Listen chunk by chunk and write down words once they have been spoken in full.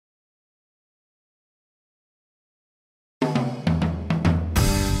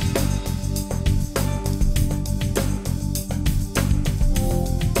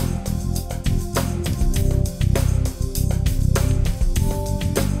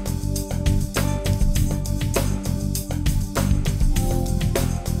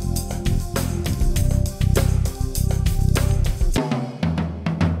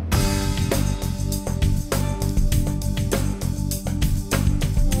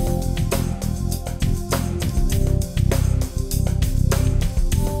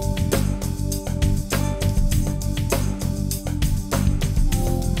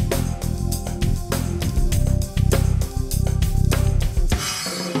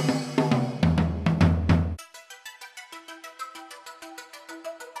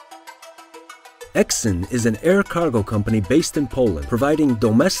Exin is an air cargo company based in Poland, providing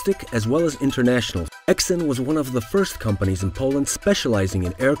domestic as well as international. Exin was one of the first companies in Poland specializing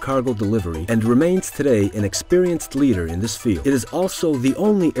in air cargo delivery and remains today an experienced leader in this field. It is also the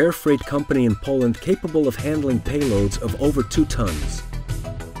only air freight company in Poland capable of handling payloads of over 2 tons.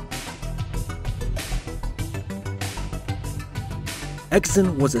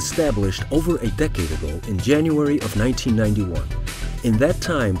 Exin was established over a decade ago in January of 1991. In that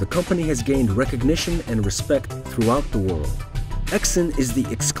time, the company has gained recognition and respect throughout the world. Exin is the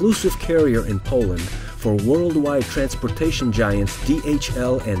exclusive carrier in Poland for worldwide transportation giants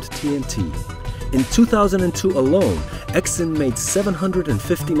DHL and TNT. In 2002 alone, Exin made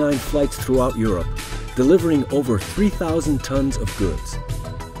 759 flights throughout Europe, delivering over 3,000 tons of goods.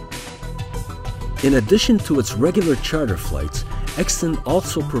 In addition to its regular charter flights, Exin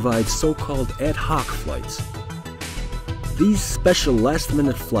also provides so-called ad hoc flights. These special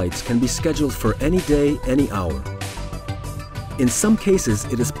last-minute flights can be scheduled for any day, any hour. In some cases,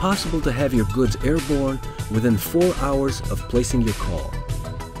 it is possible to have your goods airborne within 4 hours of placing your call.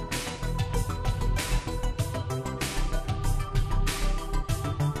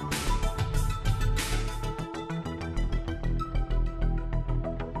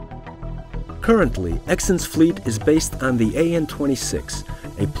 Currently, Exin's fleet is based on the AN-26,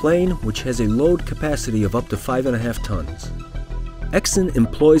 a plane which has a load capacity of up to 5.5 tons. Exin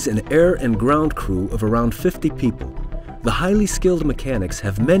employs an air and ground crew of around 50 people. The highly skilled mechanics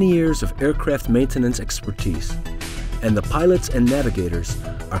have many years of aircraft maintenance expertise, and the pilots and navigators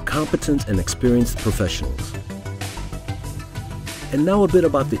are competent and experienced professionals. And now a bit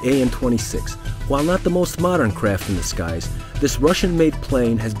about the AN-26. While not the most modern craft in the skies, this Russian-made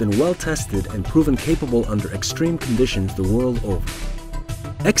plane has been well tested and proven capable under extreme conditions the world over.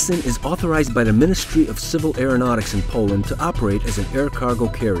 Exin is authorized by the Ministry of Civil Aeronautics in Poland to operate as an air cargo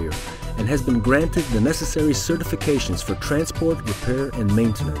carrier and has been granted the necessary certifications for transport, repair, and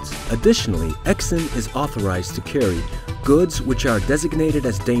maintenance. Additionally, Exin is authorized to carry goods which are designated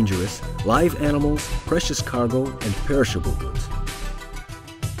as dangerous, live animals, precious cargo, and perishable goods.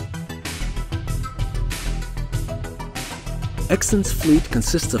 Exin's fleet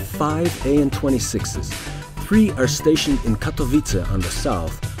consists of 5 AN-26s. 3 are stationed in Katowice on the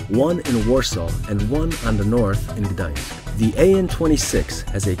south, 1 in Warsaw, and 1 on the north in Gdańsk. The AN-26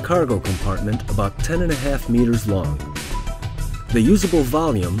 has a cargo compartment about 10.5 meters long. The usable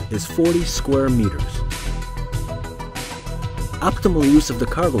volume is 40 square meters. Optimal use of the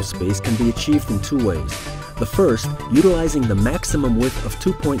cargo space can be achieved in 2 ways. The first, utilizing the maximum width of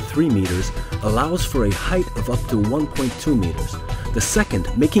 2.3 meters, allows for a height of up to 1.2 meters. The second,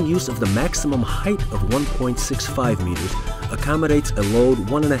 making use of the maximum height of 1.65 meters, accommodates a load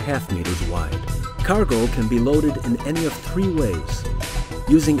 1.5 meters wide. Cargo can be loaded in any of 3 ways.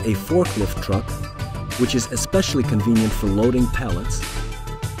 Using a forklift truck, which is especially convenient for loading pallets.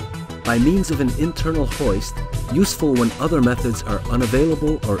 By means of an internal hoist, useful when other methods are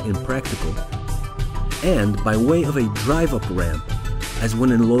unavailable or impractical. And by way of a drive-up ramp, as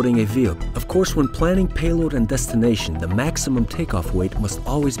when unloading a vehicle. Of course, when planning payload and destination, the maximum takeoff weight must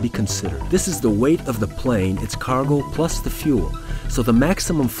always be considered. This is the weight of the plane, its cargo, plus the fuel. So the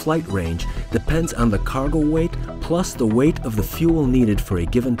maximum flight range depends on the cargo weight plus the weight of the fuel needed for a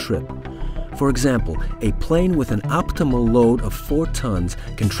given trip. For example, a plane with an optimal load of 4 tons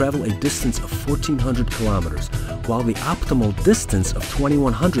can travel a distance of 1,400 kilometers, while the optimal distance of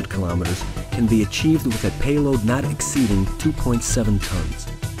 2,100 kilometers can be achieved with a payload not exceeding 2.7 tons.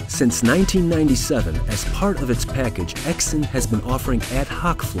 Since 1997, as part of its package, Exin has been offering ad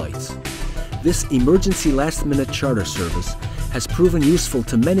hoc flights. This emergency last-minute charter service has proven useful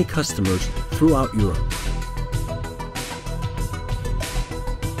to many customers throughout Europe.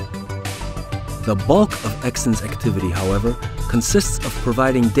 The bulk of Exin's activity, however, consists of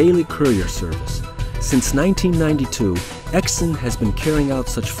providing daily courier service. Since 1992, Exin has been carrying out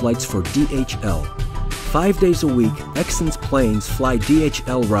such flights for DHL. 5 days a week, Exin's planes fly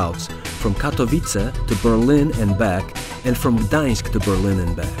DHL routes from Katowice to Berlin and back, and from Gdańsk to Berlin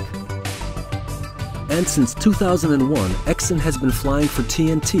and back. And since 2001, Exin has been flying for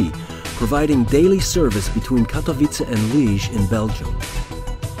TNT, providing daily service between Katowice and Liège in Belgium.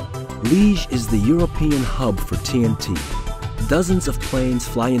 Liège is the European hub for TNT. Dozens of planes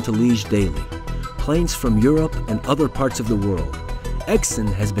fly into Liège daily, planes from Europe and other parts of the world.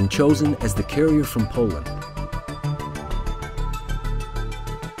 Exin has been chosen as the carrier from Poland.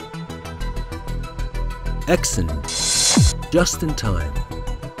 Exin, just in time.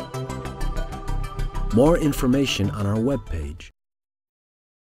 More information on our webpage.